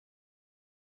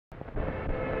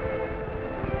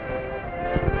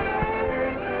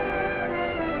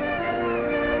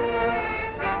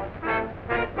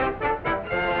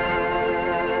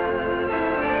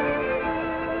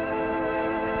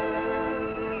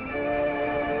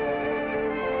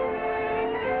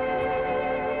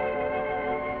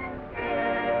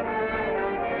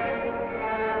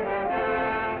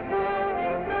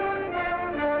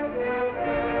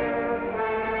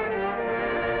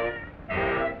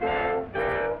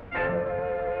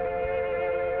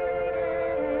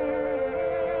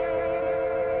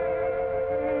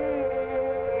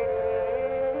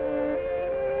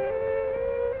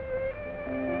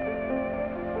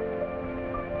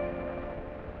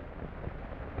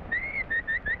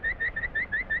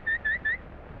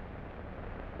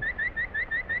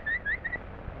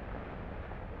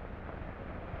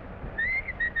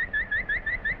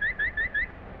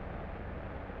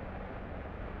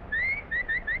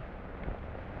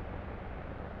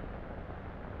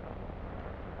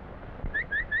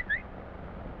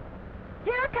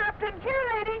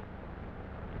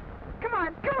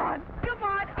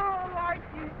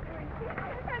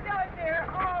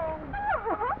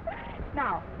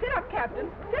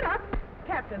Captain. Sit up.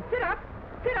 Captain, sit up.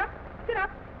 Sit up. Sit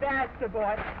up. That's the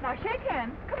boy. Now shake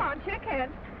hands. Come on, shake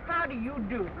hands. How do you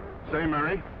do? Say,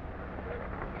 Mary,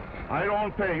 I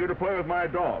don't pay you to play with my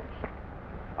dogs.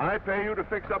 I pay you to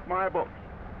fix up my books.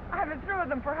 I've been through with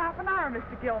them for half an hour,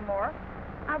 Mr. Gilmore.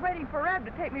 I'm waiting for Red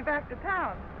to take me back to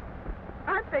town.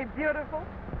 Aren't they beautiful?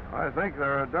 I think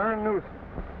they're a darn nuisance.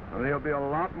 And they'll be a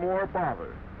lot more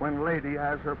bothered when Lady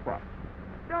has her pup.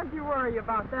 Don't you worry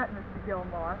about that, Mr.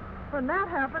 Gilmore. When that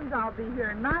happens, I'll be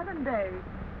here night and day.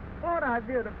 Won't I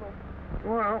beautiful?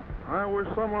 Well, I wish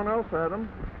someone else had them.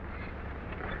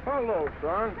 Hello,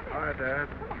 son. Hi, Dad.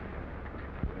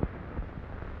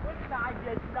 Wouldn't I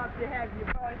just love to have you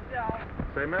for myself?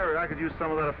 Say, Mary, I could use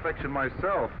some of that affection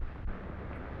myself.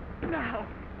 No,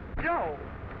 Joe.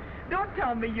 Don't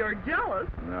tell me you're jealous.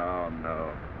 No.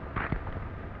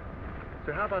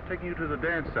 Say, how about taking you to the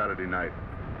dance Saturday night?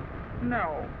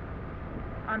 No.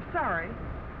 I'm sorry.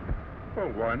 Well,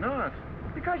 why not?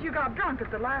 Because you got drunk at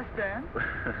the last dance.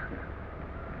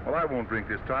 Well, I won't drink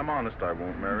this time. Honest, I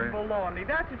won't, Mary. Baloney.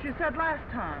 That's what you said last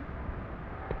time.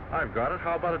 I've got it.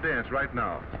 How about a dance right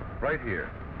now? Right here.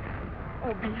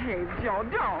 Oh, behave, Joe.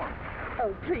 Don't.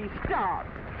 Oh, please stop.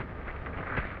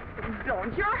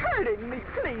 Don't. You're hurting me.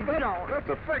 Please don't. That's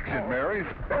affection, Mary.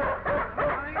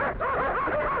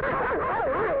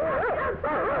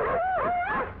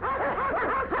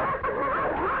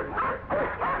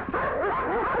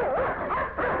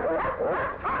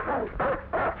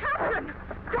 Captain,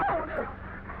 don't.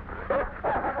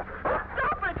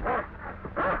 Stop it.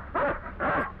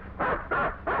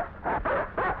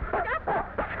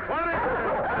 What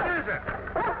is it?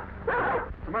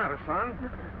 What's the matter, son?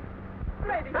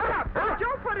 Lady, stop.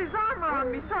 Joe put his arm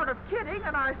around me, sort of kidding,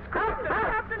 and I screamed and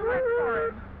Captain went for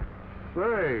him.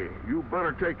 Say, you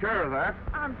better take care of that.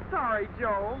 I'm sorry,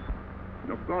 Joe.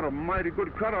 You've got a mighty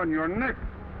good cut on your neck.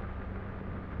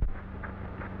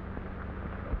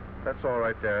 That's all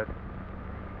right, Dad.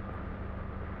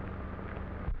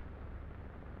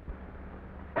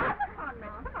 Come on, Miss.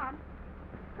 Come on.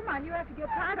 Come on, you have to get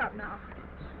tied up now.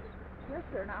 Yes,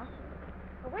 sir, now.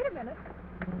 Oh, wait a minute.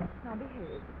 Now,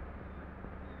 behave.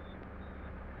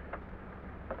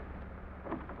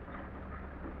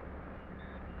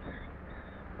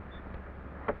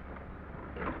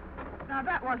 Now,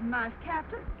 that wasn't nice,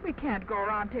 Captain. We can't go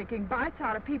around taking bites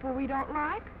out of people we don't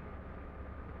like.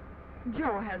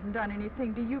 Joe hasn't done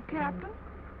anything to you, Captain.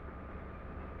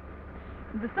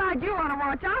 Besides, you want to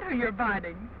watch out who you're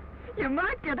biting. You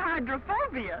might get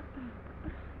hydrophobia.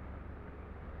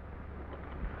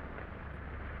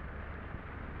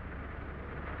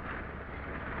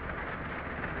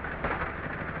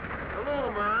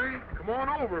 Hello, Mary. Come on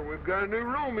over. We've got a new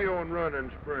Romeo on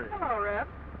Running Spring. Hello, Rep.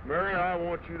 Mary, I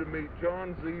want you to meet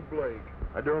John Z. Blake.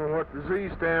 I don't know what the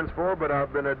Z stands for, but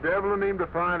I've been a deviling him to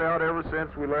find out ever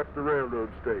since we left the railroad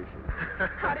station.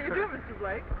 How do you do, Mr.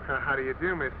 Blake? How do you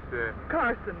do, Miss...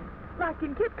 Carson. Like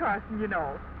in Kit Carson, you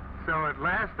know. So at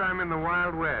last I'm in the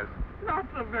Wild West. Not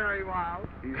so very wild.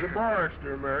 He's a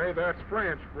barrister, Mary. That's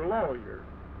French for lawyer.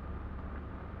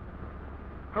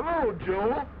 Hello,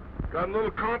 Joe. Got a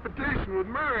little competition with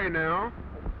Mary now.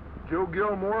 Joe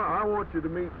Gilmore, I want you to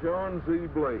meet John Z.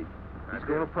 Blake. He's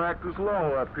going to practice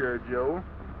law up here, Joe.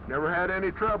 Never had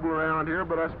any trouble around here,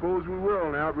 but I suppose we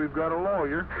will now that we've got a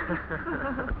lawyer.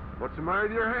 What's the matter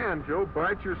with your hand, Joe?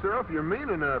 Bite yourself? You're mean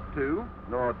enough to.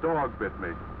 No, a dog bit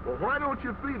me. Well, why don't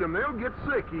you feed them? They'll get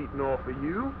sick eating off of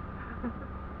you.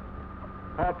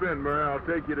 Hop in, Mary. I'll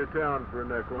take you to town for a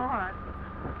nickel. All right.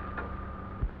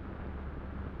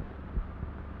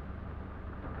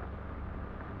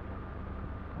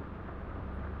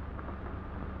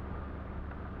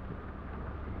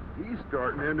 He's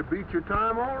starting in to beat your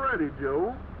time already,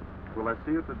 Joe. Will I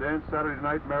see you at the dance Saturday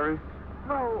night, Mary?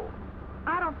 Oh,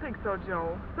 I don't think so,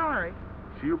 Joe. Sorry.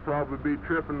 She'll probably be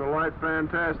tripping the Light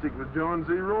Fantastic with John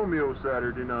Z. Romeo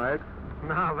Saturday night.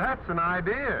 Now, that's an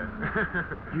idea.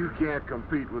 You can't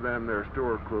compete with them there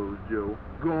store clothes, Joe.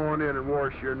 Go on in and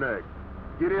wash your neck.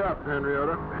 Giddy up,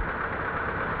 Henrietta.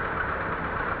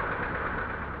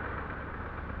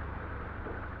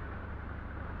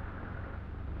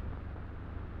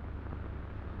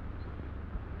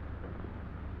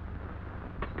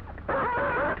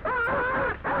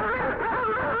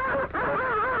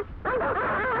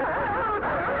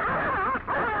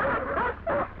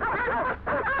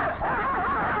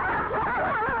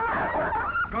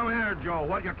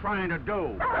 What you're trying to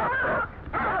do.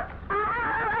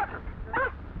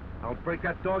 I'll break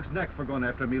that dog's neck for going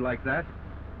after me like that.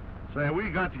 Say, we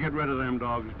got to get rid of them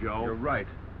dogs, Joe. You're right.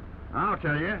 I'll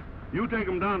tell you. You take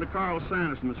them down to Carl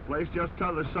Sanderson's place, just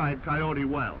t'other side Coyote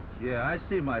Wells. Yeah, I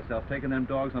see myself taking them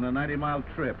dogs on a 90-mile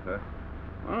trip, huh?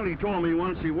 Well, he told me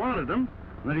once he wanted them,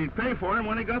 that he'd pay for them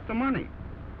when he got the money.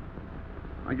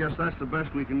 I guess that's the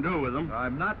best we can do with them.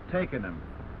 I'm not taking them.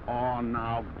 Oh,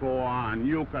 now, go on.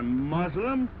 You can muzzle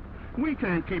them. We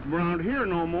can't keep them around here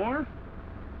no more.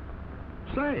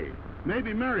 Say,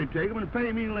 maybe Mary'd take them and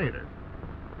pay me later.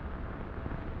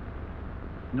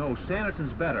 No,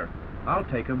 Sanderson's better. I'll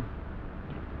take them.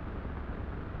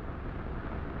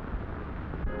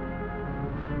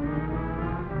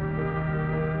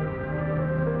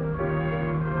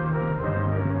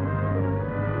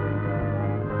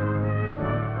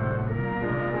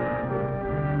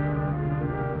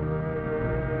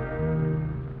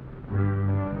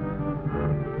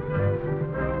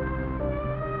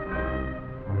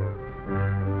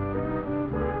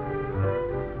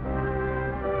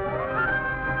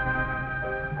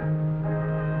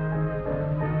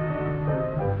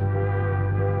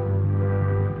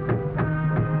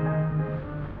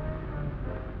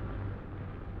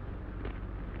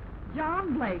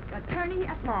 Attorney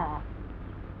at law.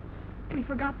 We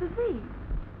forgot the Z.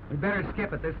 We better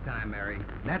skip it this time, Mary.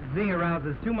 That Z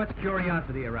arouses too much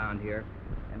curiosity around here.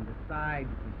 And besides,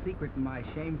 the secret in my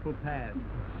shameful past.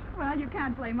 Well, you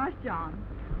can't blame us, John.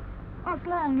 Us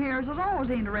long hairs is always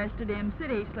interested in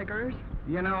city slickers.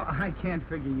 You know, I can't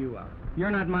figure you out.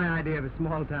 You're not my idea of a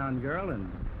small-town girl, and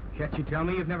yet you tell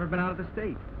me you've never been out of the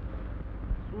state.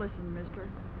 Listen, mister.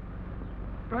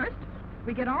 First,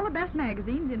 we get all the best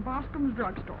magazines in Boscom's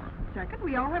drugstore. Second,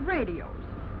 we all have radios.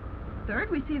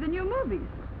 Third, we see the new movies.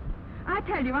 I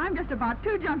tell you, I'm just about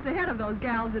 2 jumps ahead of those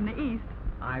gals in the East.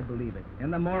 I believe it.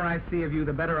 And the more I see of you,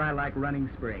 the better I like running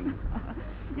springs.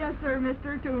 Yes, sir,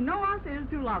 mister. To know us is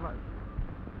to love us.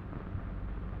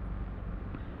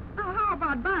 Now, how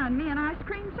about buying me an ice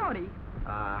cream soda?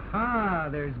 Aha!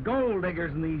 There's gold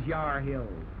diggers in these Yar Hills.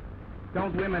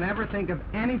 Don't women ever think of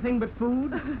anything but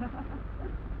food?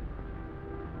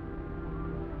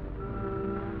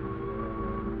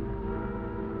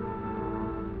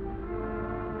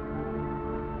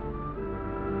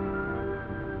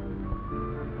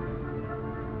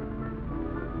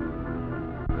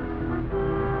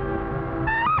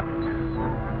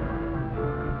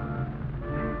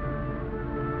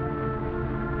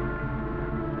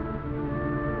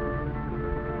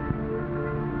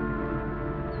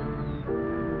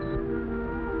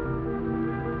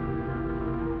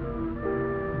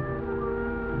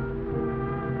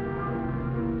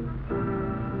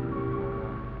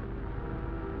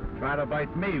 Try to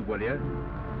bite me, will you?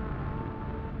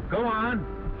 Go on.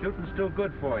 Shooting's still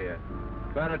good for you.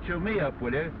 Try to chew me up,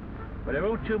 will you? But they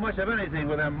won't chew much of anything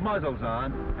with their muzzles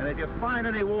on. And if you find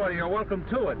any water, you're welcome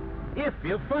to it. If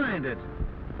you find it.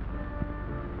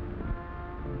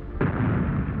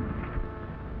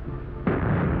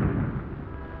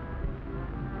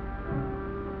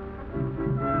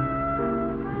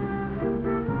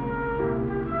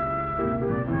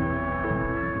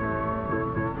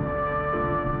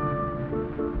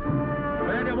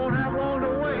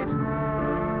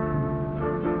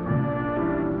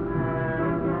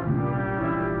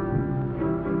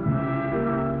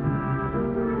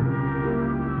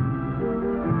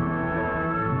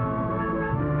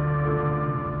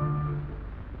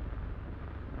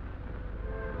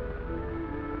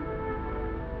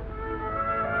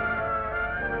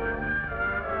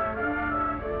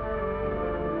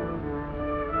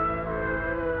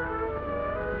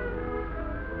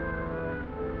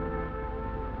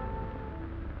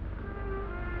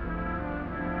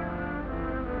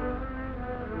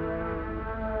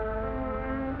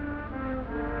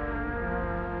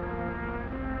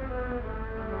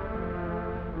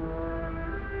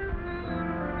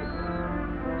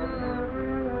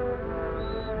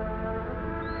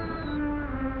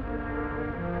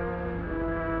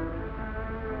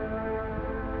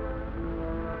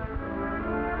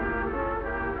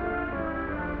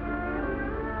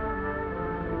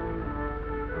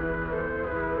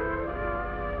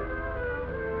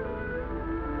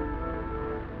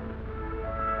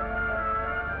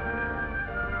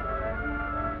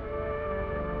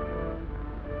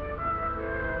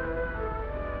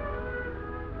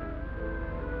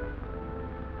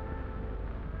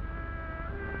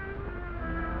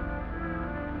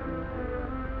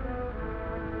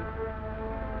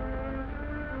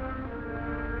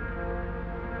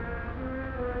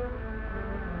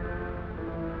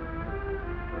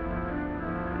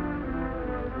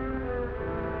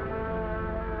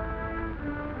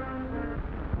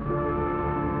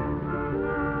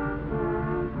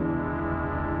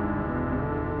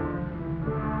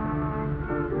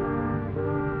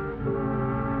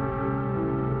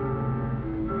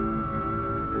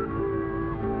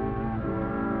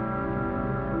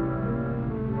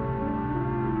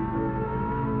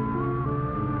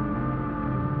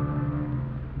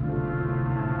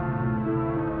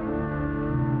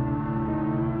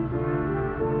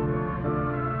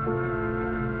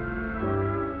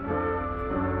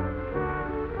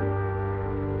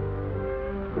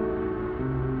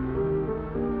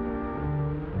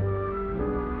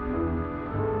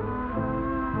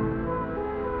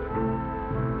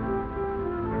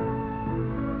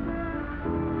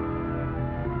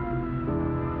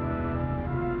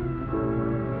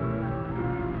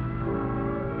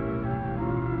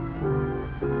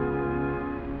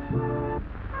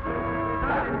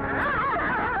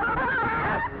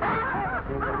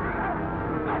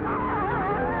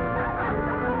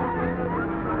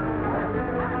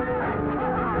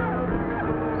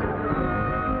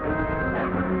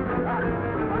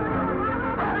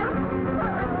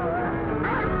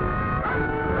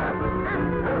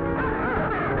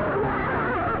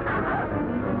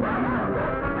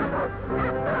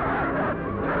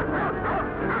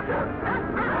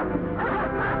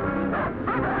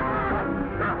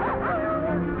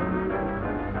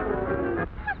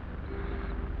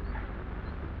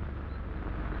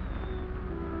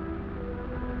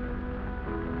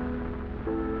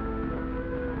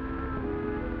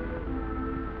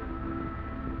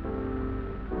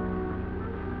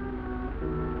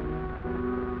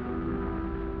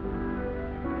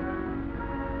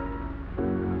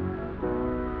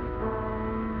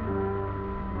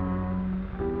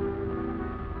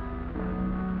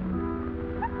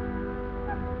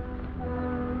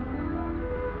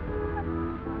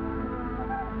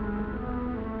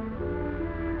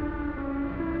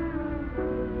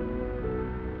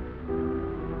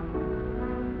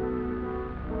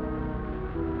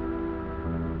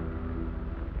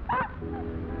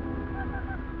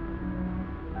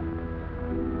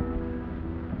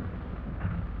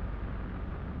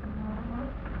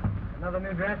 Another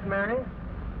new dress, Mary?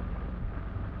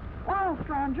 Oh,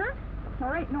 stranger.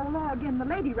 There ain't no law again the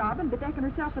lady Robin bedecking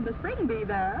herself in the spring bee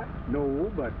there. No,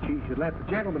 but she should let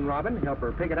the gentleman Robin help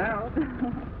her pick it out.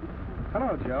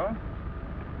 Hello, Joe.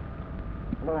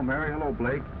 Hello, Mary. Hello,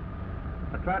 Blake.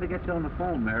 I tried to get you on the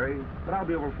phone, Mary, but I'll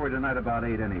be over for you tonight about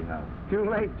 8 anyhow. Too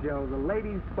late, Joe. The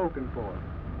lady's spoken for.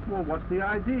 Well, what's the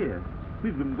idea?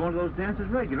 We've been going to those dances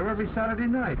regular every Saturday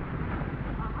night.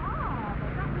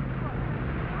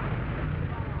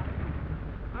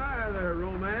 Hi there,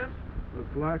 Romance.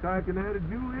 Looks like I can add a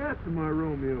Juliet to my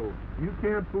Romeo. You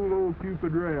can't fool old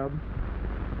Cupid Reb.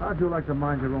 How'd you like to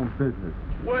mind your own business?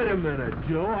 Wait a minute,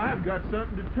 Joe. I've got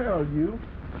something to tell you.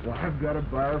 Well, I've got a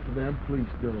buyer for them police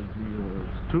dogs of yours.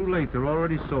 Too late. They're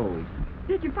already sold.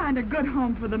 Did you find a good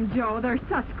home for them, Joe? They're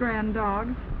such grand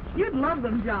dogs. You'd love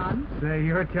them, John. Say,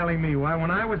 you're telling me why? When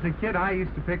I was a kid, I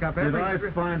used to pick up every... Did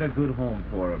I find a good home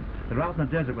for them? They're out in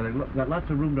the desert where they've got lots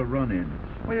of room to run in.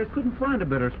 Well, you couldn't find a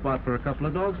better spot for a couple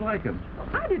of dogs like them.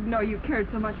 I didn't know you cared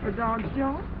so much for dogs,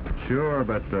 Joe. Sure,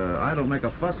 but I don't make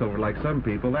a fuss over like some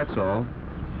people, that's all.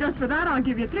 Just for that, I'll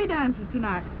give you 3 dances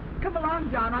tonight. Come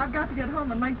along, John. I've got to get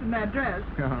home and lengthen that dress.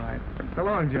 All right. So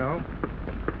long, Joe.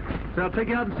 So I'll take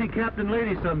you out and see Captain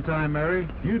Lady sometime, Mary.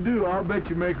 You do, I'll bet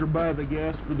you make her buy the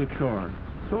gas for the car.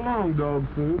 So long, dog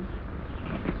food.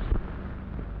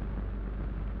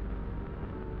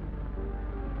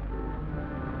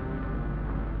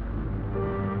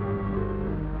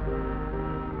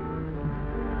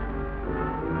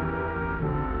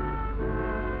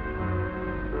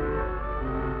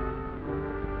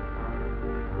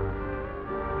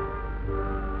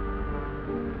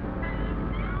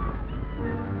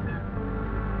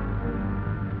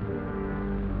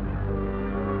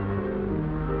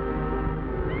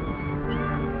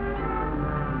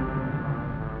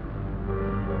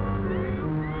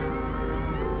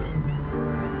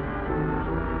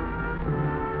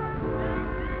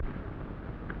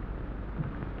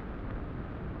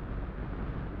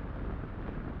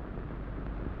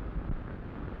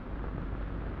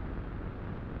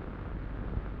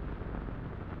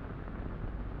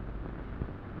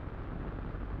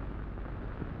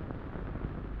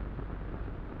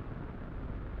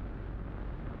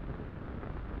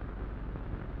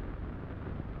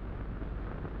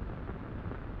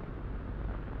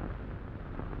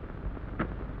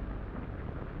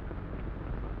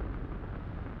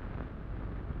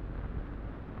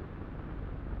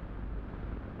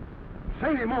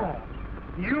 Say, Ma,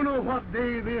 you know what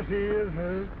day this is,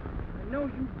 huh? I know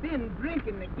you've been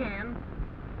drinking again.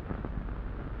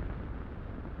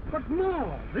 But,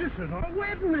 Ma, this is our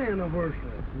wedding anniversary.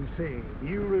 You see,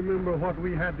 you remember what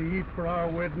we had to eat for our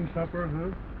wedding supper,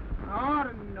 huh? I ought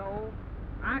to know.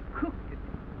 I cooked it.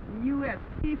 And you had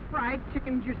 3 fried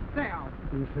chickens yourself.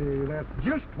 You see, that's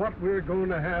just what we're going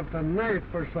to have tonight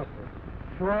for supper.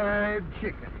 Fried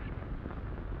chicken.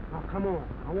 Now, come on.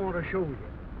 I want to show you.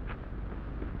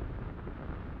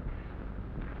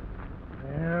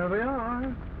 There they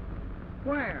are.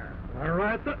 Where? They're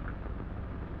right there.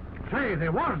 Say, they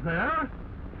was there.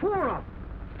 4 of them.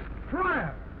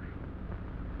 Friars.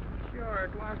 Sure,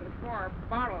 it wasn't 4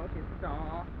 bottles you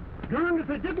saw. Darned if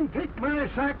they didn't take my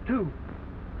sack, too.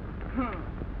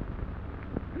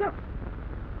 Look.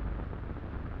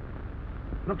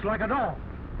 Looks like a dog.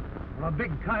 Or a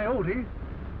big coyote.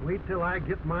 Wait till I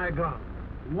get my gun.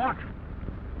 Watch 'em.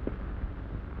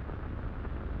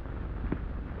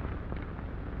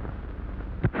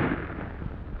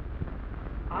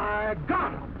 I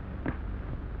got 'em.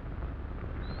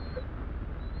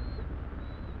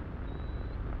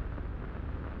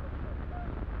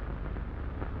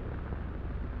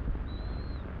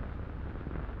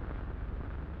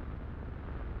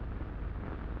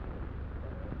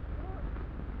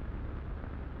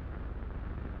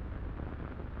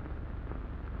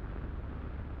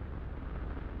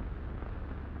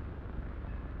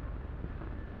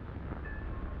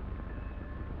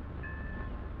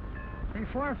 Been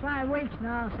 4 or 5 weeks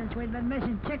now since we've been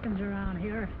missing chickens around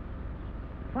here.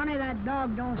 Funny that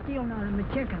dog don't steal nothing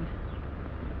but chickens.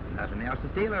 Nothing else to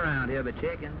steal around here but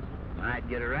chickens. Might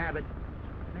get a rabbit.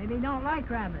 Maybe he don't like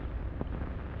rabbits.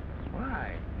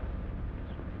 Why?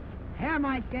 Hair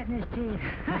might get in his teeth.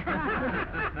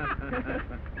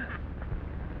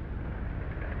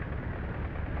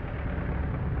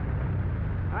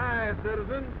 Hi,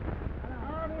 citizen.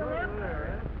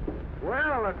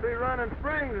 Well, I see Running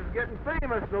Springs is getting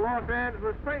famous in the Los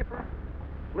Angeles paper.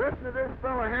 Listen to this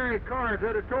fella Harry Carr's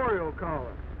editorial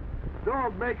column.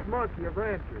 Dog makes monkey of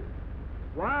ranchers.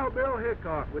 Wild Bill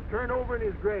Hickok would turn over in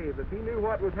his grave if he knew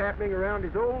what was happening around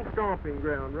his old stomping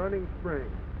ground, Running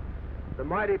Springs. The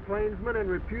mighty plainsmen and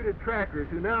reputed trackers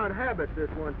who now inhabit this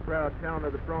once proud town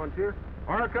of the frontier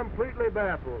are completely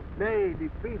baffled, nay,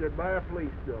 defeated by a fleece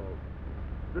dog.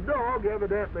 The dog,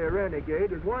 evidently a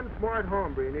renegade, is one smart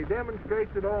hombre, and he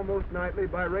demonstrates it almost nightly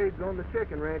by raids on the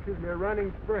chicken ranches near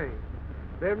Running Springs.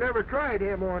 They've never tried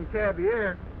him on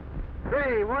caviar.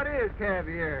 Say, what is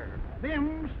caviar?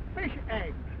 Them's fish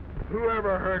eggs. Who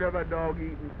ever heard of a dog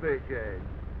eating fish eggs?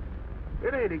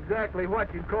 It ain't exactly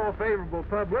what you'd call favorable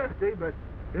publicity, but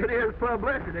it is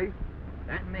publicity.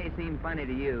 That may seem funny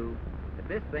to you, but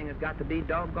this thing has got to be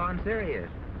doggone serious.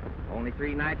 Only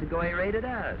 3 nights ago he raided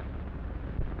us.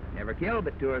 Never killed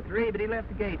but 2 or 3, but he left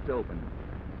the gates open.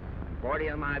 And 40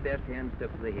 of my best hens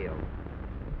took to the hill.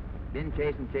 Been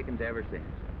chasing chickens ever since.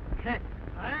 Heck,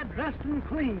 I dressed him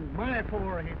clean, my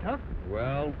 4 he took.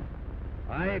 Well,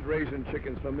 I ain't raising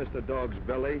chickens from Mr. Dog's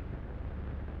belly.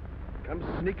 Comes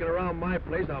sneaking around my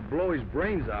place, I'll blow his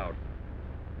brains out.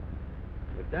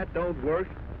 If that don't work,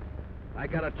 I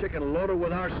got a chicken loaded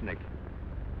with arsenic.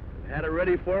 And had it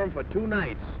ready for him for 2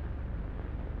 nights.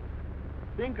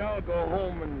 Think I'll go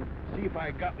home and see if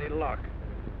I got any luck.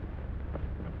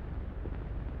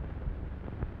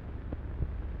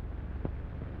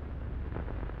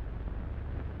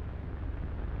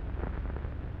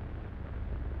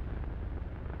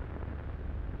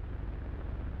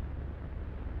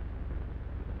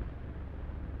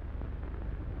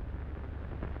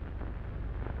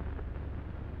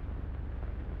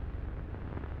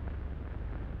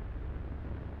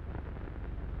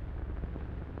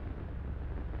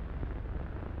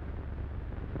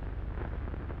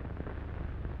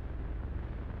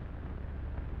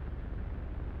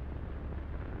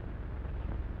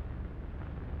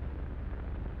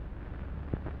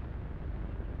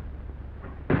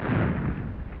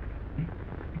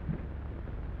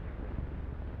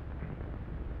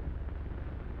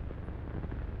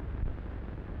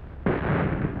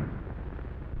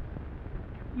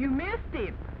 You missed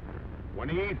him. When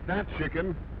he eats that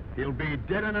chicken, he'll be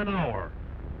dead in an hour.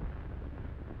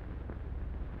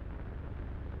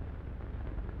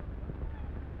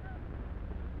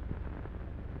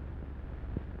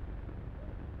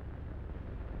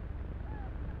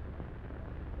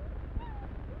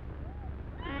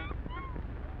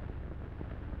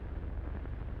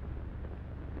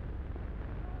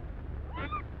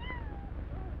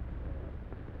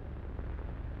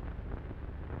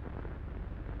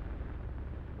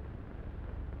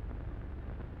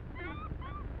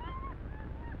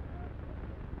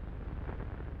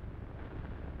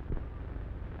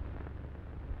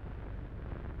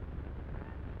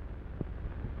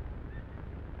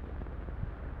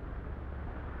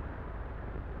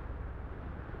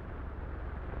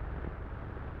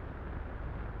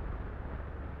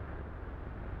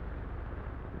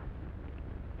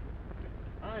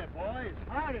 Hi, boys.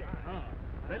 Howdy. Oh.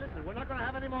 Say, listen, we're not going to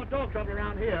have any more dog trouble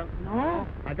around here. No?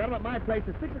 I got him at my place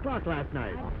at 6 o'clock last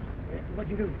night. What'd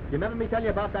you do? You remember me telling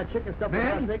you about that chicken stuff with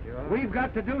Ben, arsenic? we've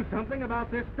got to do something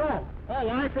about this dog. Oh,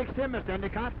 I fixed him, Mr.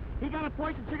 Endicott. He got a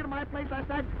poisoned chicken at my place last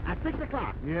night at 6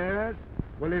 o'clock. Yes?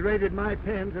 Well, he raided my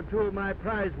pens and 2 of my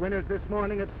prize winners this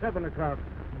morning at 7 o'clock,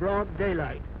 broad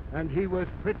daylight. And he was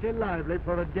pretty lively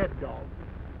for a dead dog.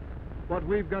 What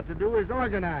we've got to do is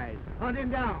organize, hunt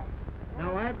him down.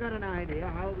 Now, I've got an idea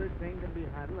how this thing can be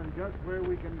handled and just where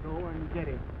we can go and get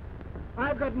him.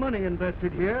 I've got money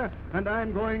invested here, and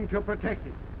I'm going to protect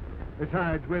it.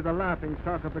 Besides, we're the laughing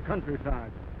stock of the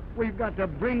countryside. We've got to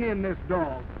bring in this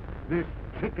dog, this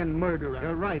chicken murderer.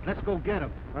 You're right. Let's go get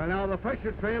him. Well, now, the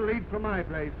fresher trail leads from my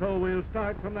place, so we'll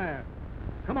start from there.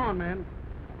 Come on, men.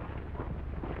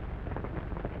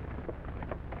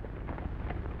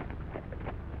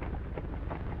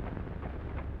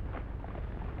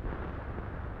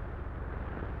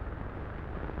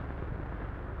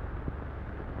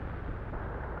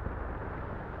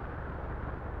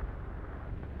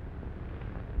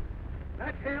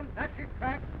 That's him. That's his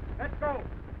track. Let's go.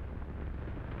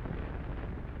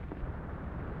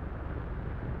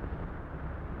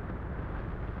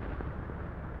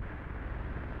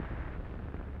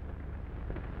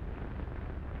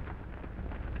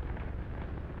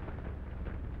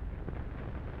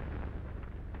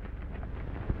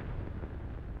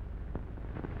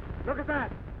 Look at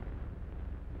that.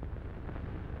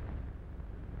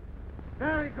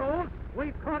 There he goes.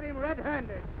 We've caught him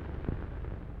red-handed.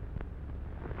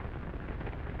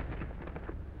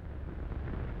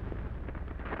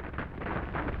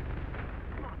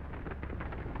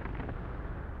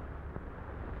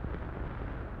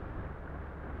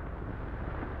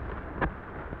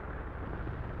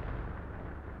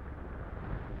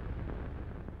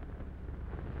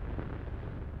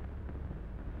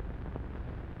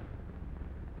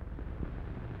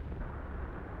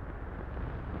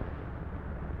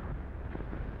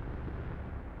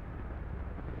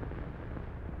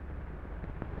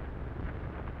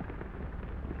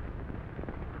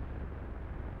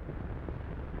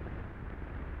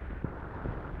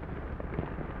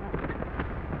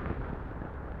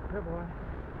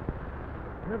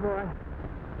 Good boy.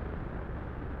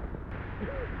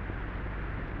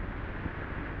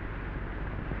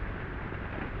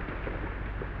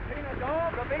 Seen a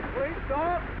dog, a big police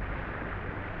dog?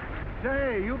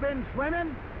 Say, you been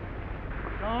swimming?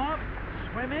 Dog?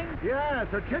 Swimming? Yes,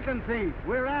 a chicken thief.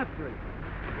 We're after him.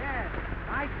 Yes,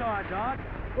 I saw a dog.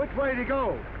 Which way did he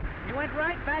go? He went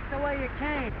right back the way you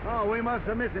came. Oh, we must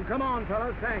have missed him. Come on,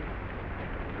 fellas. Thanks.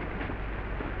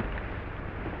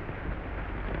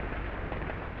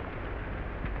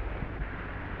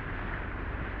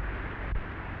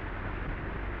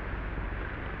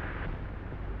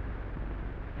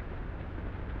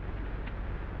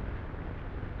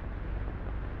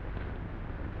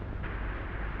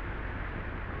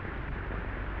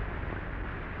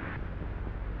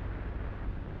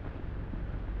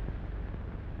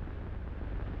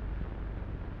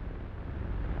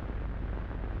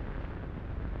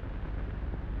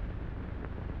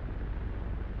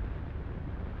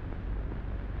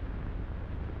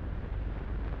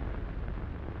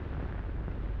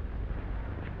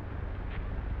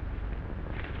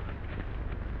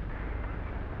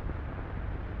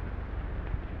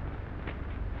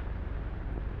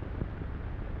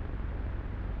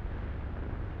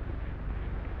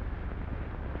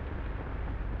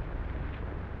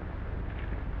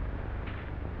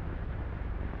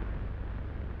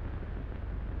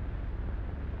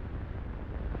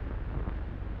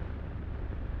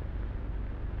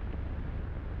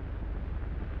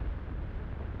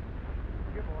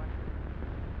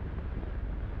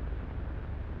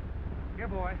 Here,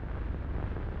 boy.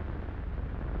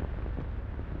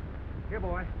 Here,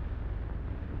 boy.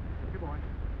 Here, boy.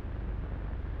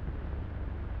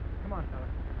 Come on, fella.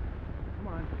 Come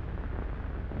on.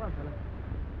 Come on, fella.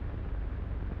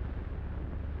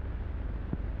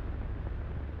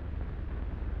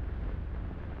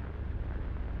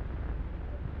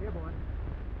 Here, boy.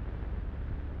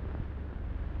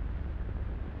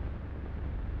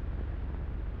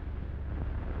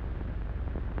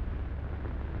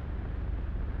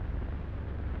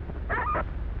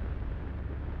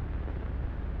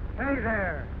 Hey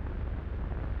there.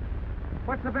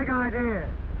 What's the big idea?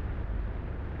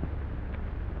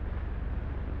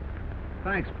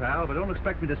 Thanks, pal, but don't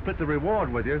expect me to split the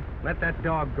reward with you. Let that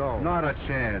dog go. Not a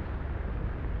chance.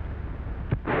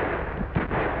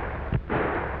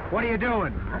 What are you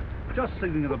doing? Just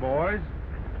signaling to the boys.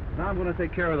 Now I'm going to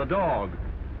take care of the dog.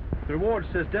 The reward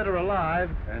says dead or alive,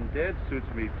 and dead suits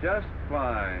me just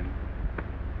fine.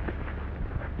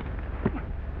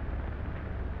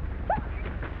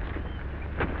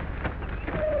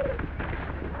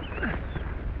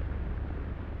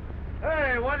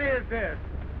 Hey, what is this?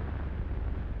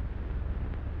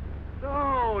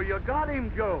 So, you got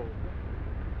him, Joe.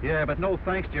 Yeah, but no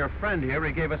thanks to your friend here.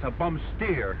 He gave us a bum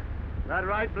steer. That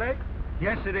right, Blake?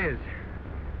 Yes, it is.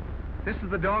 This is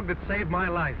the dog that saved my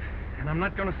life, and I'm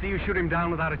not going to see you shoot him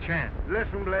down without a chance.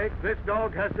 Listen, Blake, this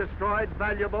dog has destroyed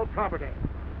valuable property.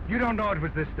 You don't know it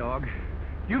was this dog.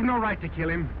 You've no right to kill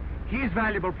him. He's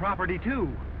valuable property,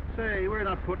 too. Say, we're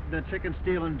not putting a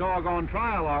chicken-stealing dog on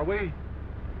trial, are we?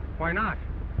 Why not?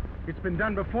 It's been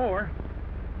done before.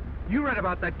 You read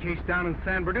about that case down in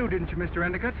San Bernardino, didn't you, Mr.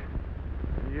 Endicott?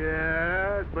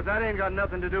 Yes, but that ain't got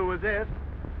nothing to do with this.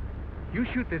 You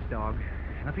shoot this dog,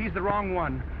 and if he's the wrong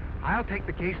one, I'll take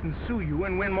the case and sue you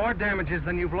and win more damages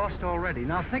than you've lost already.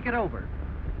 Now, think it over.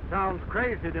 Sounds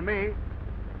crazy to me.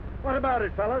 What about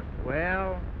it, fellas?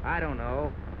 Well, I don't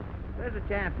know. There's a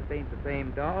chance it ain't the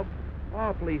same dog.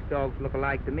 All police dogs look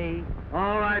alike to me.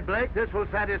 All right, Blake, this will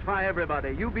satisfy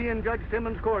everybody. You be in Judge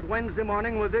Simmons' court Wednesday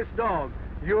morning with this dog.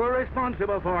 You're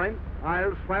responsible for him.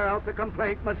 I'll swear out the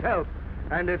complaint myself.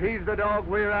 And if he's the dog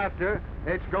we're after,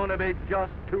 it's going to be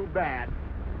just too bad.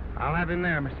 I'll have him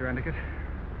there, Mr. Endicott.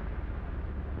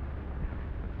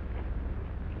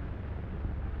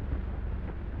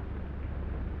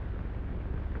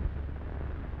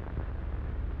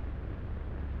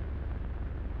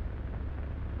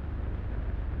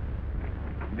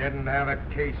 Didn't have a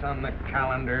case on the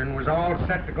calendar and was all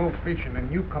set to go fishing,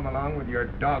 and you come along with your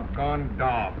doggone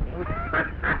dog.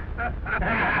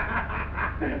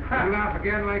 You laugh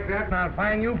again like that, and I'll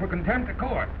fine you for contempt of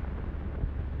court.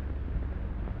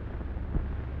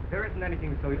 There isn't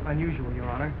anything so unusual, Your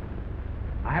Honor.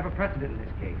 I have a precedent in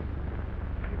this case.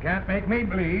 You can't make me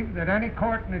believe that any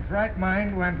court in its right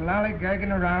mind went lollygagging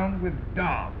around with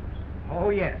dogs. Oh,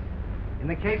 yes. In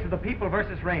the case of the People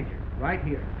versus Ranger, right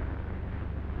here.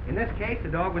 In this case, the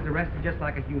dog was arrested just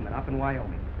like a human up in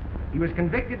Wyoming. He was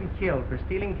convicted and killed for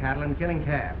stealing cattle and killing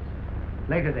calves.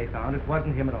 Later they found it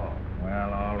wasn't him at all.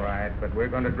 Well, all right, but we're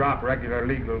going to drop regular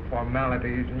legal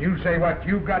formalities, and you say what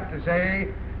you've got to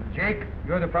say, Jake,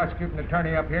 you're the prosecuting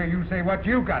attorney up here. You say what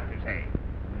you got to say.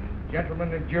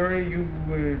 Gentlemen of the jury, you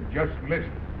just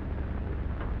listen.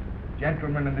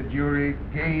 Gentlemen of the jury,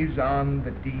 gaze on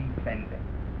the defendant.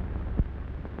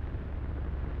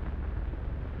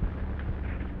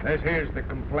 This here's the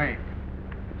complaint.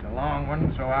 It's a long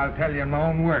one, so I'll tell you in my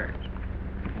own words.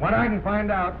 What I can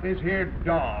find out, this here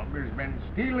dog has been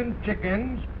stealing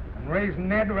chickens and raising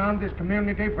Ned around this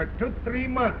community for 2-3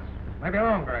 months. Maybe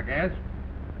longer, I guess.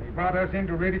 And he brought us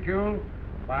into ridicule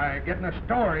by getting a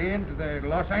story into the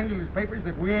Los Angeles papers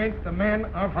that we ain't the men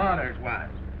our fathers was.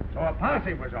 So a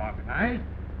posse was organized.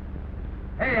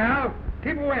 Hey, Al,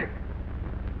 keep awake.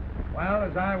 Well,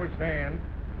 as I was saying,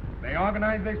 they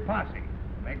organized this posse.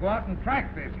 And they go out and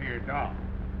track this here dog.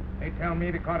 They tell me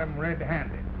they caught him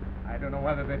red-handed. I don't know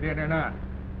whether they did or not.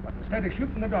 But instead of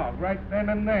shooting the dog right then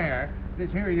and there,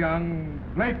 this here young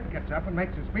Blake gets up and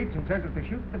makes a speech and says if they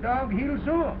shoot the dog, he'll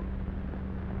sue 'em.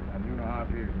 And you know how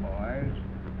it is, boys.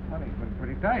 Money's been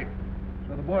pretty tight.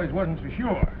 So the boys wasn't so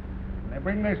sure. And they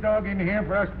bring this dog in here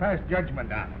for us to pass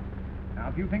judgment on him. Now,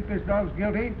 if you think this dog's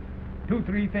guilty,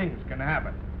 2-3 things can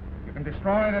happen. You can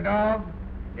destroy the dog,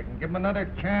 you can give him another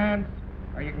chance,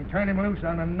 or you can turn him loose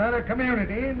on another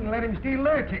community and let him steal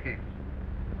their chickens.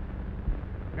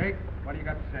 Jake, what do you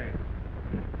got to say?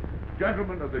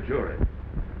 Gentlemen of the jury,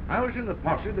 I was in the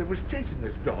posse that was chasing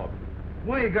this dog.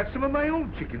 Why, he got some of my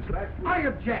own chickens last week. I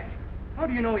object. How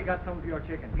do you know he got some of your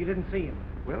chickens? You didn't see him.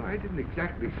 Well, I didn't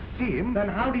exactly see him. Then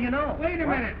how do you know? Wait a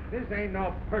minute. This ain't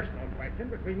no personal question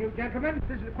between you gentlemen.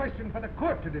 This is a question for the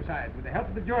court to decide with the help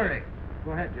of the jury.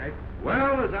 Go ahead, Jake.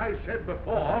 Well, as I said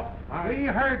before, We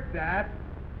heard that.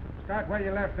 Start where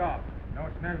you left off. No,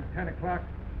 it's nearly 10 o'clock.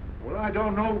 Well, I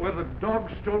don't know whether the dog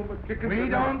stole my chickens We or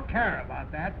not. don't care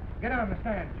about that. Get on the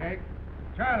stand, Jake.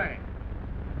 Charlie.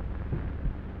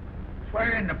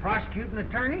 Swear in the prosecuting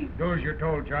attorney? Do as you're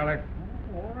told, Charlie.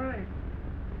 Oh, all right.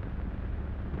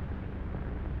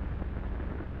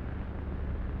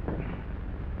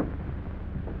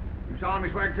 You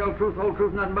solemnly swear to tell the truth, whole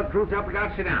truth, nothing but the truth, help you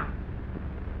out, sit down.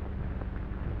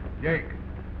 Jake,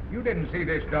 you didn't see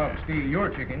this dog steal your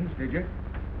chickens, did you?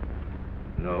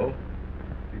 No.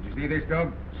 Did you see this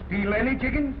dog steal any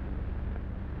chickens?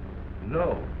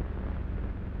 No.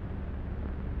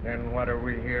 Then what are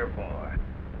we here for?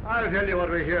 I'll tell you what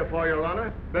we're here for, Your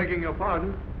Honor. Begging your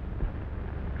pardon.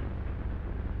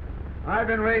 I've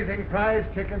been raising prize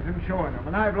chickens and showing them,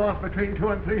 and I've lost between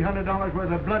 $200 and $300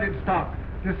 worth of blooded stock,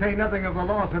 to say nothing of the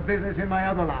loss of business in my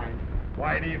other line.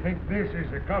 Why do you think this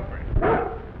is the culprit?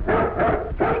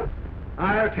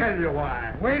 I'll tell you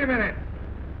why. Wait a minute.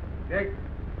 Jake,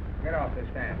 get off this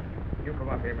stand. You come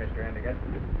up here, Mr. Endicott.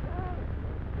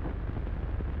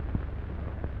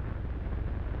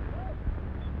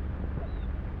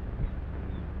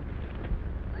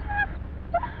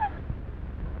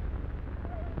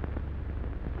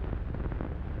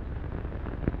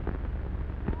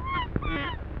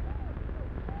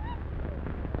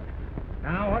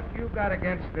 Now, what you got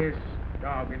against this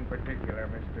dog in particular,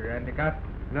 Mr. Endicott?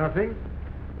 Nothing,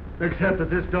 except that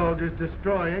this dog is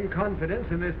destroying confidence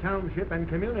in this township and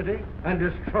community, and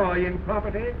destroying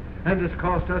property, and has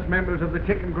cost us members of the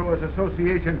Chicken Growers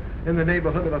Association in the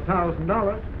neighborhood of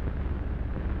 $1,000.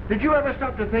 Did you ever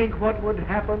stop to think what would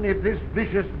happen if this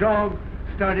vicious dog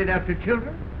started after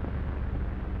children?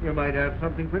 You might have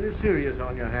something pretty serious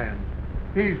on your hands.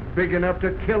 He's big enough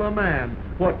to kill a man.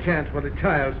 What chance would a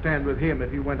child stand with him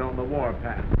if he went on the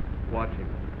warpath? Watch him.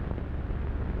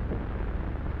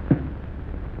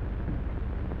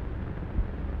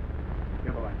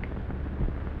 Here, boy.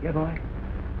 Here, boy.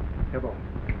 Here, boy.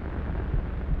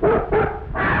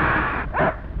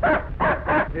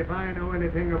 If I know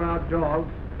anything about dogs,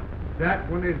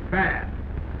 that one is bad.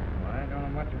 Well, I don't know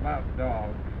much about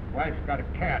dogs. Wife's got a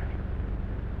cat.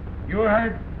 You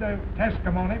heard the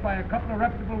testimony by a couple of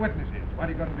reputable witnesses. What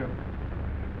are you going to do?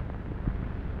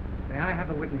 May I have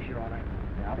a witness, Your Honor?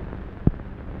 Yeah.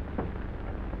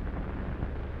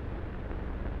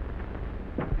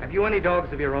 Have you any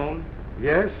dogs of your own?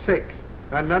 Yes, 6.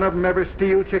 And none of them ever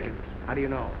steal chickens. How do you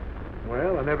know?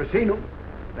 Well, I've never seen them.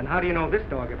 Then how do you know this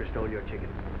dog ever stole your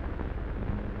chickens?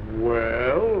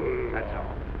 Well... That's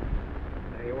all.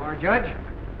 There you are, Judge.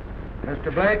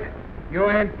 Mr. Blake, you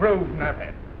ain't proved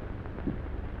nothing.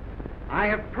 I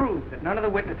have proved that none of the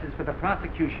witnesses for the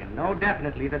prosecution know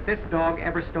definitely that this dog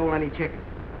ever stole any chickens.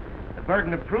 The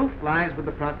burden of proof lies with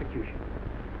the prosecution.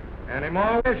 Any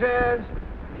more wishes?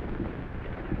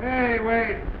 Hey,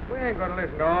 wait. We ain't going to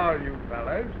listen to all you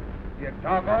fellas. You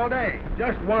talk all day.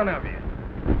 Just one of you.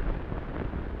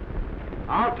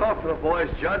 I'll talk to the boys,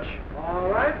 Judge. All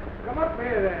right. Come up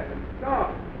here, then.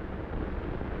 Talk.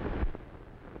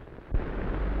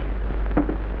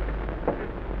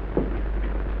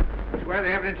 swear the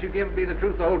evidence you give will be the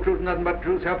truth, the whole truth, and nothing but the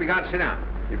truth. Help you God, sit down.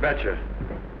 You betcha.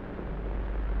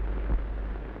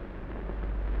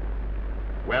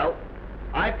 Well,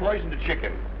 I poisoned a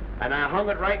chicken, and I hung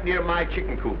it right near my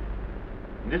chicken coop.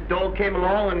 And this dog came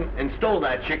along and stole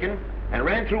that chicken, and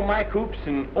ran through my coops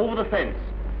and over the fence.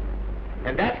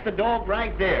 And that's the dog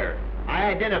right there. I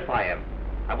identify him.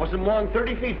 I wasn't more than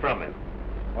 30 feet from him.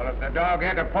 Well, if the dog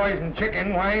had a poisoned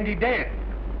chicken, why ain't he dead?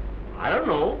 I don't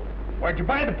know. Where'd you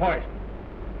buy the poison?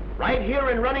 Right here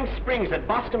in Running Springs at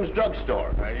Boscom's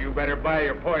drugstore. Well, you better buy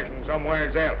your poison somewhere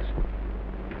else.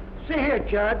 See here,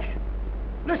 Judge.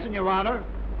 Listen, Your Honor.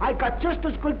 I got just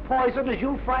as good poison as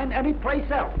you'll find any place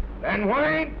else. Then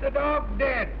why ain't the dog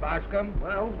dead, Boscom?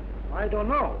 Well, I don't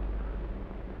know.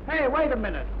 Hey, wait a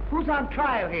minute. Who's on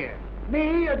trial here?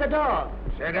 Me or the dog?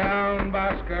 Sit down,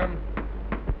 Boscom.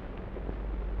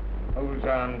 Who's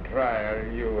on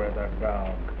trial, you or the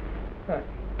dog?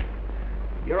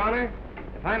 Your Honor,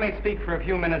 if I may speak for a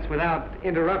few minutes without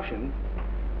interruption,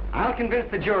 I'll convince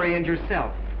the jury and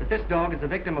yourself that this dog is a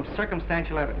victim of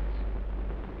circumstantial evidence.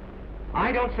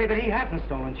 I don't say that he hasn't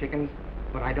stolen chickens,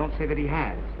 but I don't say that he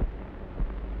has.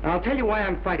 And I'll tell you why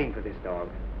I'm fighting for this dog.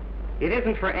 It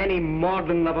isn't for any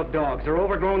maudlin love of dogs or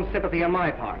overgrown sympathy on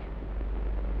my part.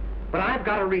 But I've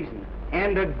got a reason,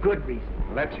 and a good reason.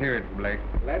 Let's hear it, Blake.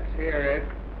 Let's hear it.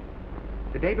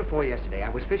 The day before yesterday, I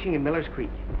was fishing in Miller's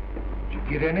Creek. Did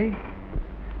you get any?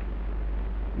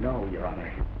 No, Your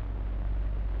Honor.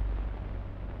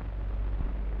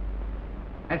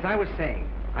 As I was saying,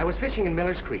 I was fishing in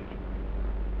Miller's Creek,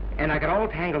 and I got all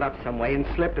tangled up some way and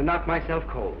slipped and knocked myself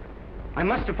cold. I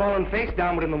must have fallen face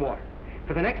downward in the water.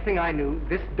 For the next thing I knew,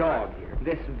 this dog here,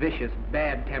 this vicious,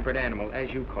 bad-tempered animal, as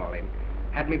you call him,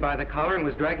 had me by the collar and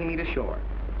was dragging me to shore.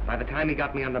 By the time he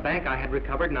got me on the bank, I had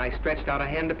recovered, and I stretched out a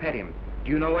hand to pet him.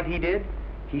 Do you know what he did?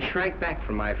 He shrank back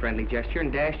from my friendly gesture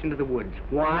and dashed into the woods.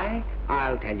 Why?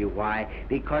 I'll tell you why.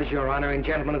 Because, Your Honor and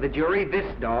gentlemen of the jury, this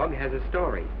dog has a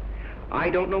story. I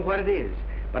don't know what it is,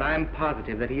 but I'm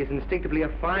positive that he is instinctively a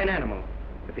fine animal.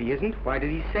 If he isn't, why did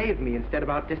he save me instead of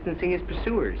outdistancing his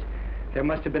pursuers? There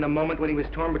must have been a moment when he was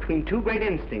torn between two great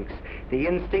instincts. The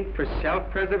instinct for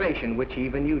self-preservation, which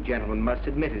even you gentlemen must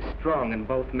admit is strong in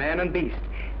both man and beast,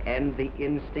 and the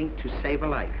instinct to save a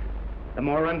life. The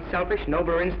more unselfish,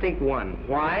 nobler instinct won.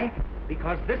 Why?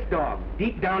 Because this dog,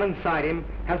 deep down inside him,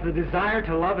 has the desire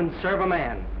to love and serve a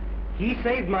man. He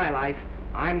saved my life.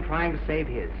 I'm trying to save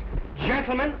his.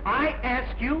 Gentlemen, I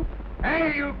ask you...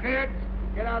 Hey, you kids!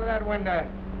 Get out of that window.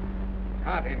 It's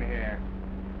hot in here.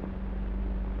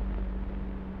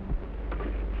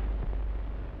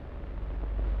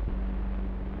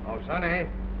 Oh, Sonny,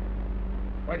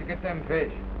 where'd you get them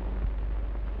fish?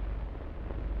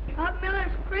 Up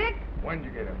Miller's Creek When'd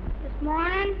you get them? this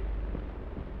morning.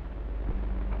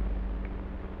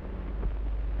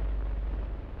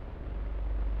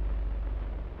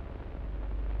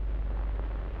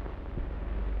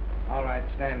 All right,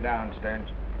 stand down, Stearns.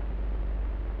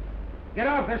 Get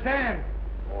off the stand!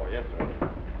 Oh, yes,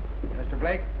 sir. Mr.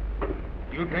 Blake,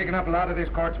 you've taken up a lot of this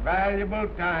court's valuable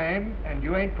time, and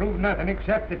you ain't proved nothing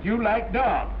except that you like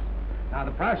dogs. Now,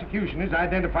 the prosecution has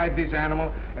identified this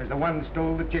animal as the one that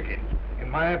stole the chickens. In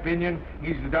my opinion,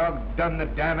 he's the dog that done the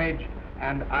damage,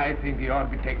 and I think he ought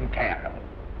to be taken care of.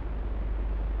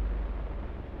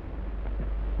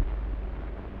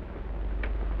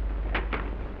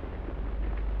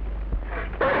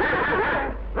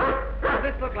 Does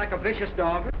this look like a vicious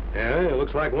dog? Yeah, it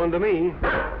looks like one to me.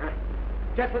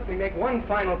 Just let me make one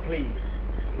final plea.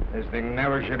 This thing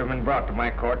never should have been brought to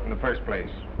my court in the first place.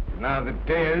 Now that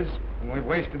it is, and we've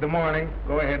wasted the morning,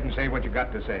 go ahead and say what you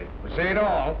got to say. But say it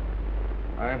all.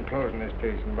 I'm closing this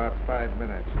case in about 5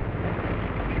 minutes.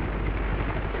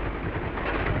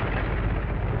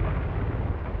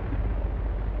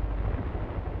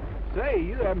 Say,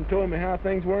 you haven't told me how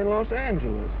things were in Los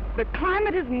Angeles. The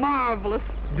climate is marvelous.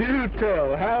 Do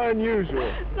tell. How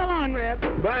unusual. So long,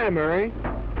 Reb. Bye, Mary.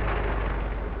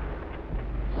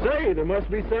 Say, there must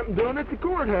be something doing at the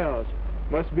courthouse.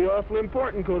 Must be awfully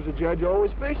important, 'cause the judge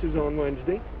always fishes on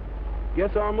Wednesday.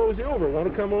 Guess I'll mosey over. Want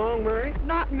to come along, Mary?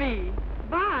 Not me.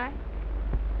 Bye.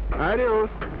 Adios.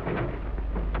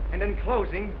 And in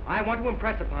closing, I want to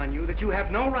impress upon you that you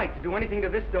have no right to do anything to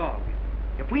this dog.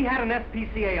 If we had an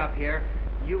SPCA up here,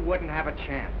 you wouldn't have a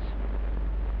chance.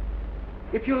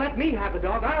 If you let me have the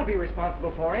dog, I'll be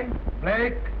responsible for him.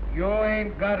 Blake, you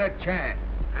ain't got a chance.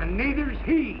 And neither's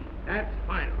he. That's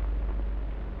final.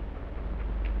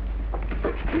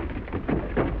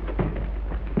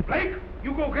 Blake,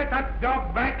 you go get that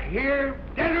dog back here,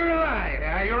 dead or alive.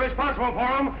 Yeah, you're responsible for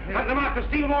him. Let them out to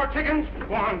steal more chickens.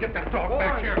 Go on, get that dog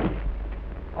back here.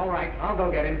 All right, I'll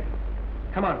go get him.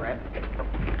 Come on, Red.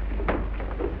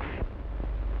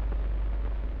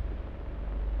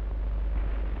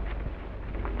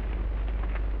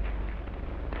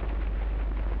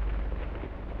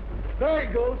 There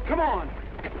he goes. Come on.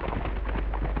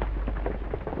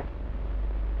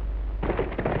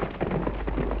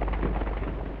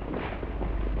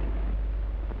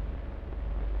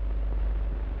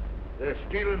 They're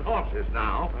stealing horses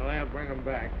now. Well, they'll bring them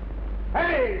back.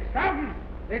 Hey, stop 'em!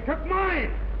 They took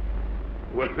mine!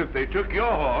 Well, if they took your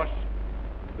horse,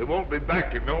 they won't be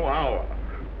back in no hour.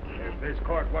 If this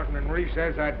court wasn't in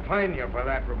recess, I'd fine you for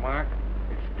that remark.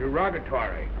 It's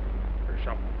derogatory or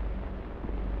something.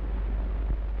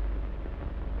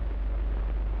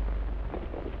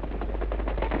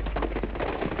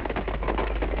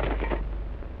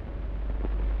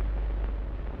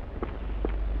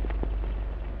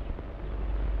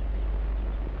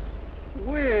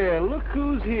 Well, look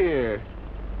who's here.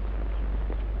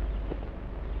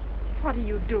 What are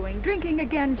you doing? Drinking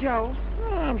again, Joe?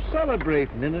 Oh, I'm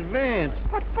celebrating in advance.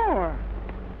 What for?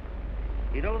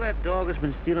 You know that dog has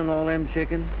been stealing all them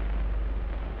chickens?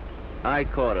 I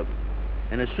caught him.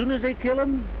 And as soon as they kill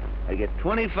him, I get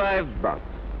 $25.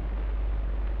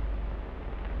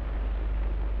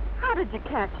 How did you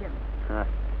catch him?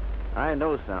 I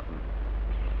know something.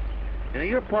 You know,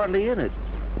 you're partly in it.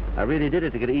 I really did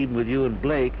it to get even with you and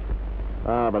Blake.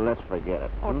 Oh, but let's forget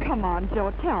it. Oh, come on,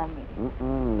 Joe, tell me.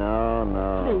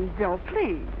 No. Please, Joe,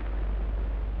 please.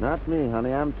 Not me,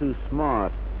 honey. I'm too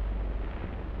smart.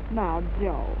 Now,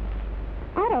 Joe,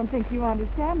 I don't think you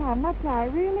understand how much I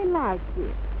really like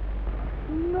you.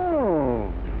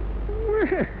 No.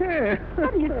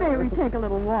 What do you say we take a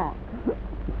little walk?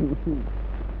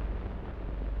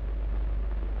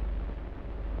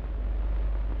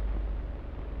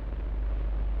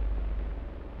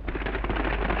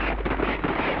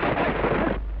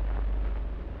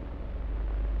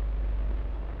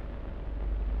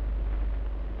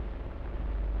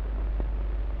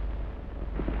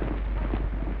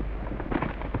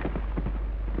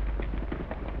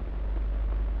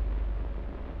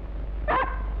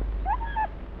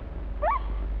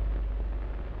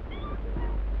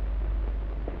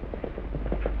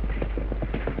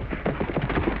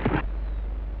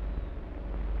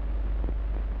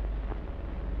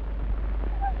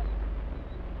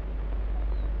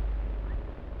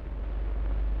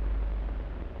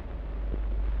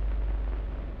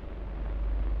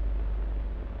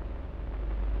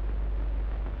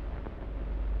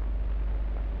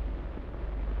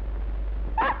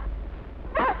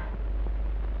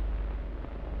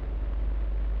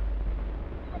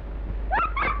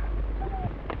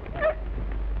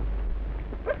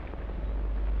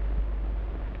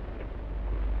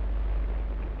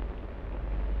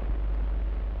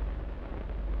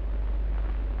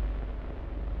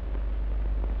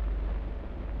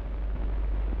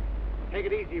 Take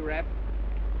it easy, Rep.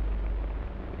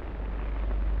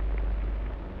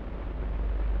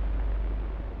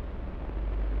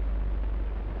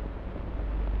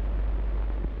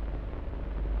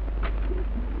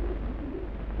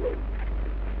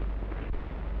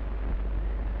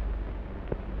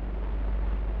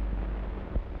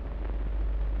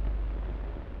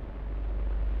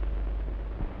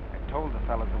 I told the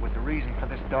fellow there was a reason for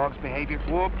this dog's behavior.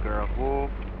 Whoop, girl,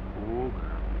 whoop. Whoop,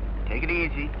 girl. Take it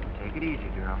easy. Take it easy,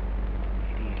 girl.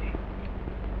 Take it easy.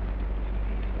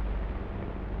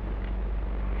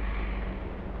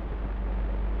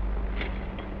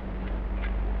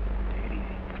 Take it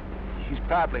easy. She's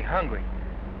probably hungry.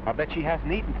 I'll bet she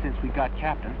hasn't eaten since we got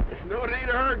Captain. No need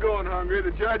of her going hungry.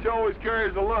 The judge always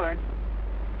carries the lunch.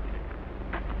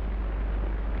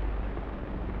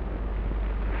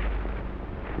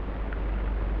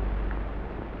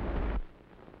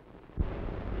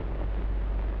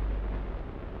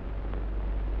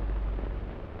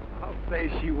 Say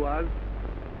she was.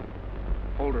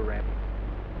 Hold her, Rep.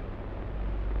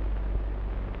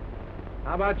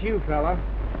 How about you, fella?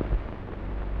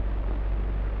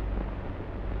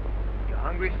 You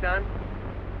hungry, son?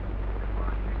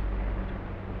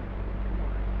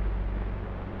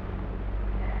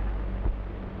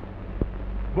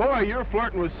 Boy, you're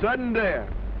flirting with sudden death.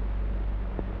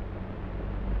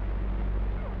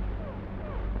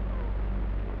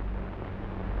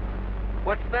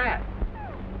 What's that?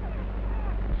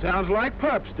 Sounds like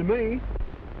pups to me.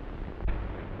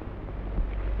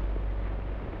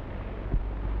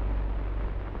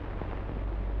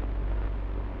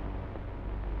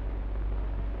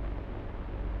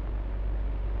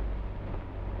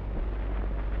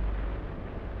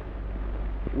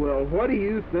 Well, what do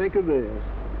you think of this?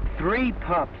 3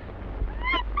 pups.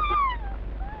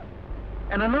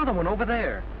 And another one over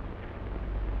there.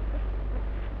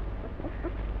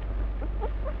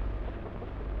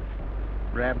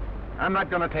 Reb. I'm not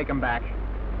going to take him back.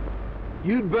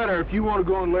 You'd better if you want to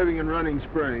go on living in Running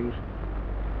Springs.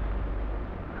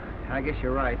 I guess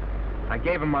you're right. I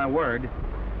gave him my word.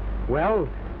 Well,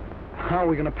 how are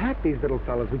we going to pack these little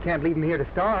fellas? We can't leave them here to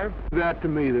starve. That to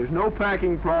me, there's no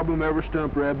packing problem ever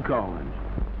stumped Reb Collins.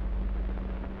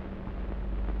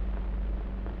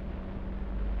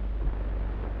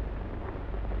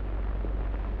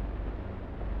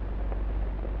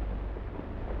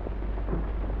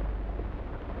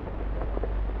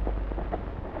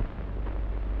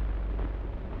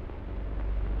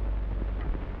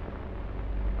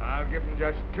 I'll give them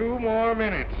just 2 more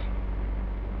minutes.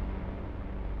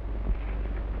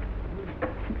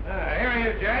 Here he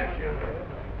is, Judge.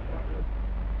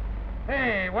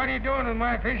 Hey, what are you doing with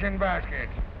my fishing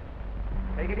baskets?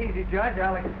 Take it easy, Judge.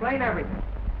 I'll explain everything.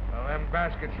 Well, them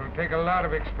baskets will take a lot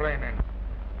of explaining.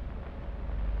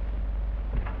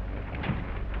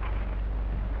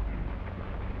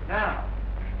 Now,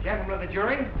 gentlemen of the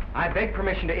jury, I beg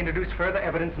permission to introduce further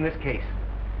evidence in this case.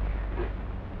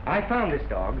 I found this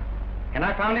dog, and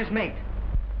I found his mate.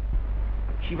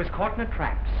 She was caught in a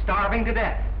trap, starving to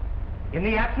death. In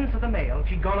the absence of the male,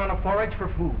 she'd gone on a forage for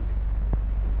food.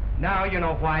 Now you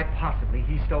know why possibly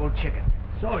he stole chicken.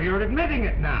 So you're admitting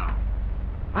it now?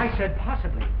 I said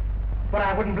possibly, but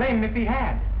I wouldn't blame him if he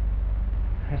had.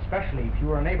 Especially if you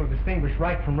were unable to distinguish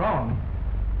right from wrong.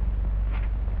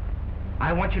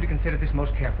 I want you to consider this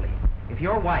most carefully. If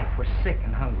your wife was sick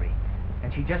and hungry,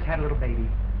 and she just had a little baby,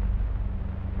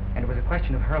 and it was a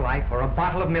question of her life or a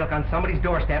bottle of milk on somebody's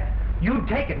doorstep, you'd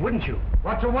take it, wouldn't you?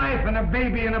 What's a wife and a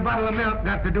baby and a bottle of milk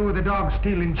got to do with a dog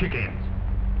stealing chickens?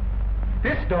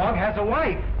 This dog has a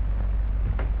wife.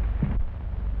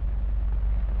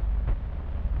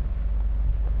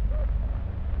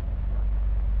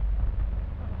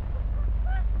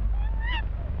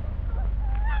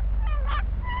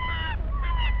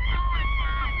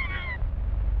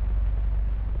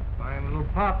 Fine little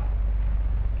pup.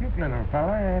 Cute little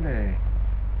fella, ain't he?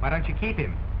 Why don't you keep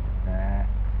him? Yeah.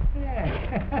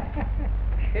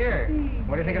 Here,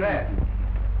 what do you think of that?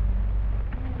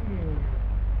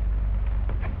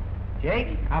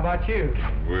 Jake, how about you?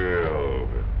 Well...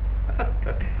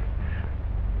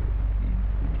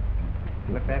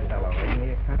 Look that fellow, isn't he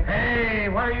a cunt? Hey,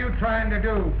 what are you trying to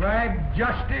do? Bribe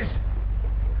justice?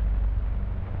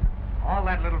 All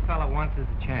that little fella wants is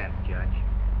a chance, Judge.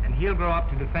 And he'll grow up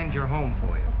to defend your home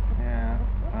for you. Yeah,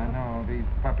 I know. These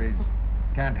puppies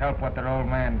can't help what their old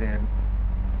man did.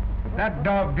 But that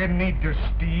dog didn't need to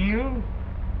steal.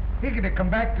 He could have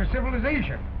come back to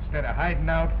civilization instead of hiding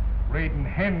out, raiding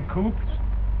hen coops.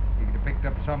 He could have picked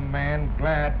up some man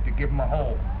glad to give him a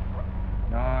home.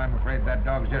 No, I'm afraid that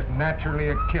dog's just naturally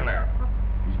a killer.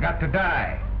 He's got to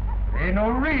die. There ain't no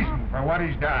reason for what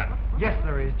he's done. Yes,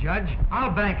 there is, Judge.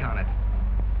 I'll bank on it.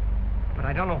 But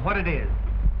I don't know what it is.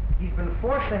 He's been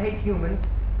forced to hate humans,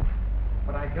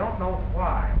 but I don't know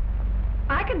why.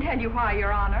 I can tell you why,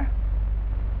 Your Honor.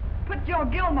 Put Joe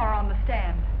Gilmore on the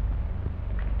stand.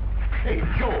 Hey,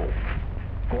 Joe,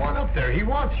 go on up there. He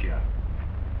wants you.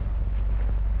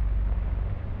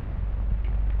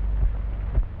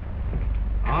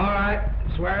 All right,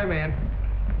 swear him in.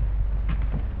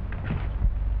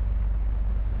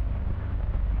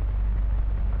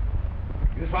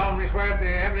 You solemnly swear that the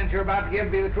evidence you're about to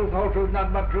give be the truth, the whole truth,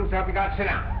 nothing but the truth, so help you God. Sit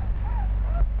down.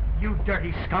 You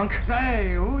dirty skunk.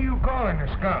 Say, who you calling a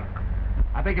skunk?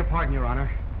 I beg your pardon, Your Honor.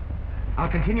 I'll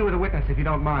continue with the witness if you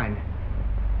don't mind.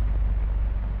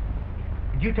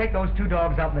 Did you take those 2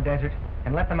 dogs out in the desert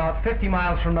and let them out 50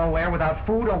 miles from nowhere without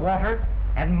food or water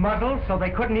and muzzled so they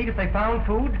couldn't eat if they found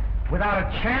food? Without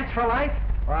a chance for life?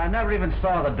 Well, I never even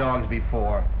saw the dogs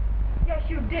before. Yes,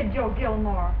 you did, Joe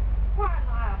Gilmore. Why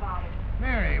lie about it?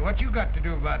 Mary, what you got to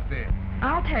do about this?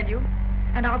 I'll tell you.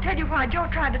 And I'll tell you why Joe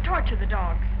tried to torture the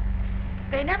dogs.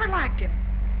 They never liked him.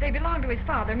 They belonged to his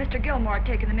father. Mr. Gilmore had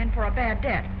taken them in for a bad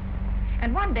debt.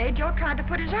 And one day, Joe tried to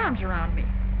put his arms around me.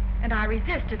 And I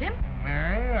resisted him.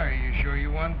 Mary, are you sure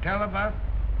you want to tell about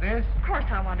this? Of course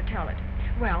I want to tell it.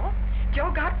 Well,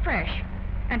 Joe got fresh.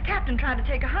 And Captain tried to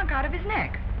take a hunk out of his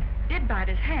neck. Did bite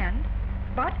his hand.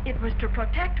 But it was to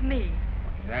protect me.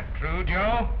 Is that true,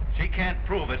 Joe? She can't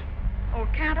prove it. Oh,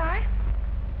 can't I?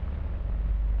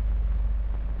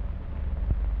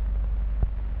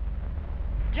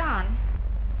 John,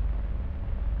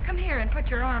 come here and put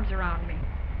your arms around me.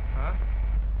 Huh?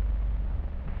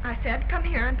 I said, come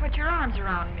here and put your arms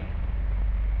around me.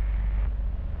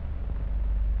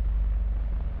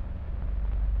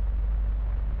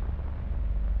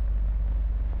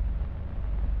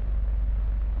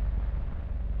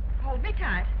 Hold me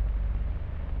tight.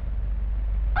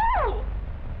 Oh!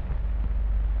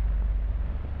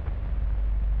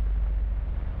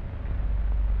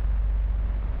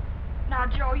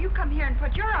 Joe, you come here and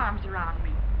put your arms around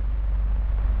me.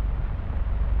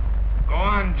 Go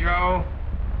on, Joe.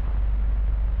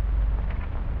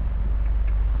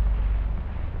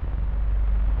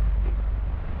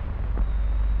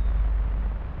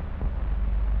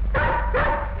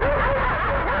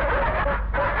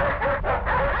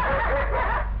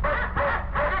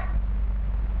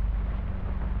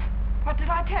 What did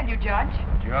I tell you, Judge?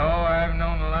 Joe, I've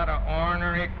known a lot of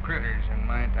ornery critters in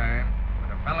my time,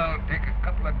 but a fellow'll take a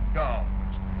couple of dogs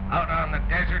out on the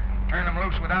desert and turn them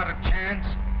loose without a chance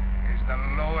is the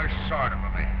lowest sort of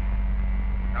a man.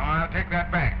 Now, I'll take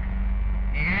that back.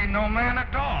 He ain't no man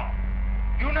at all.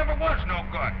 You never was no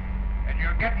good, and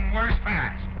you're getting worse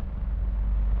fast.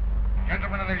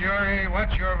 Gentlemen of the jury,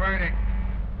 what's your verdict?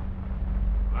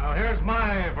 Well, here's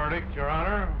my verdict, Your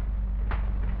Honor.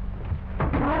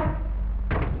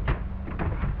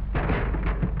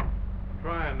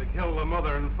 Trying to kill the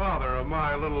mother and father of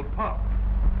my little pup.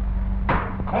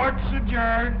 Court's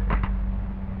adjourned.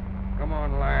 Come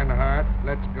on, Lionheart.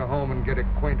 Let's go home and get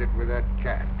acquainted with that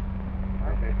cat.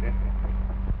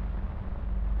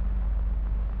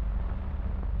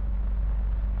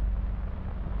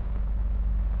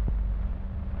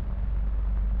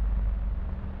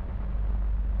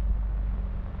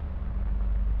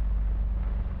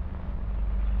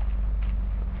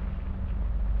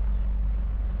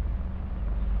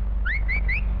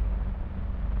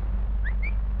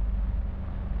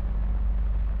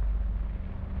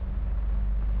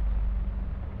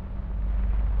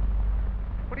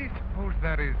 What do you suppose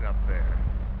that is up there?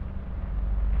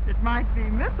 It might be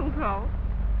mistletoe.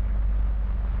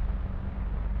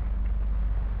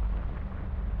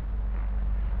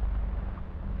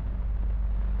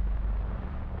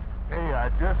 Hey, I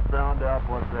just found out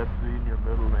what that Z in your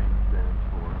middle name stands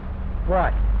for.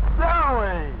 What?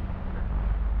 Zoe!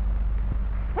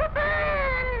 Whoopee!